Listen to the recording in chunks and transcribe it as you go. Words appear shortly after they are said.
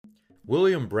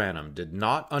William Branham did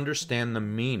not understand the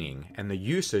meaning and the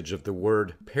usage of the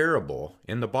word parable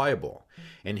in the Bible,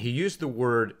 and he used the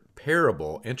word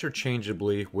parable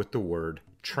interchangeably with the word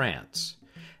trance.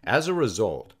 As a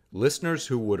result, listeners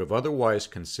who would have otherwise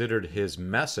considered his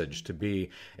message to be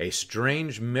a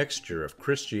strange mixture of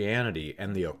Christianity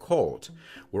and the occult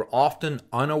were often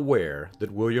unaware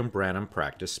that William Branham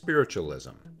practiced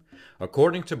spiritualism.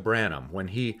 According to Branham, when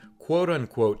he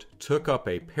quote-unquote took up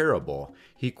a parable,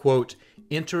 he quote,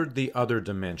 entered the other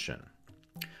dimension.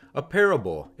 A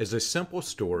parable is a simple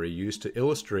story used to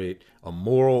illustrate a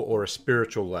moral or a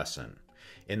spiritual lesson.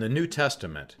 In the New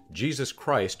Testament, Jesus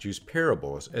Christ used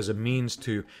parables as a means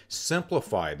to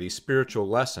simplify these spiritual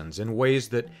lessons in ways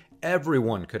that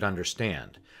everyone could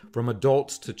understand, from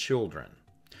adults to children.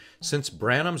 Since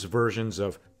Branham's versions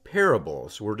of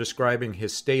parables were describing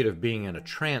his state of being in a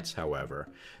trance, however,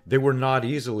 they were not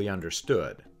easily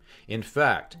understood. In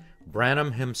fact,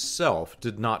 Branham himself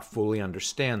did not fully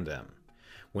understand them.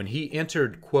 When he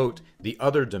entered, quote, the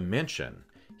other dimension,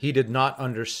 he did not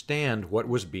understand what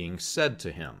was being said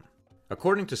to him.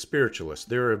 According to spiritualists,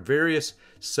 there are various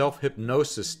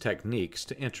self-hypnosis techniques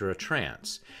to enter a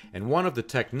trance, and one of the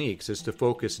techniques is to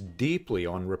focus deeply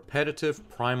on repetitive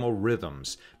primal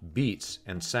rhythms, beats,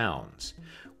 and sounds.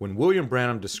 When William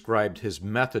Branham described his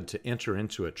method to enter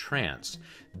into a trance,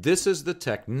 this is the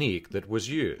technique that was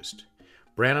used.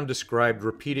 Branham described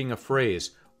repeating a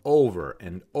phrase over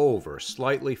and over,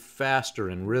 slightly faster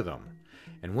in rhythm.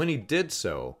 And when he did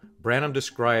so, Branham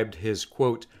described his,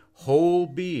 quote, whole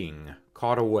being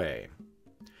caught away.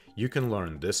 You can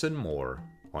learn this and more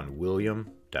on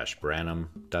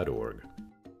william-branham.org.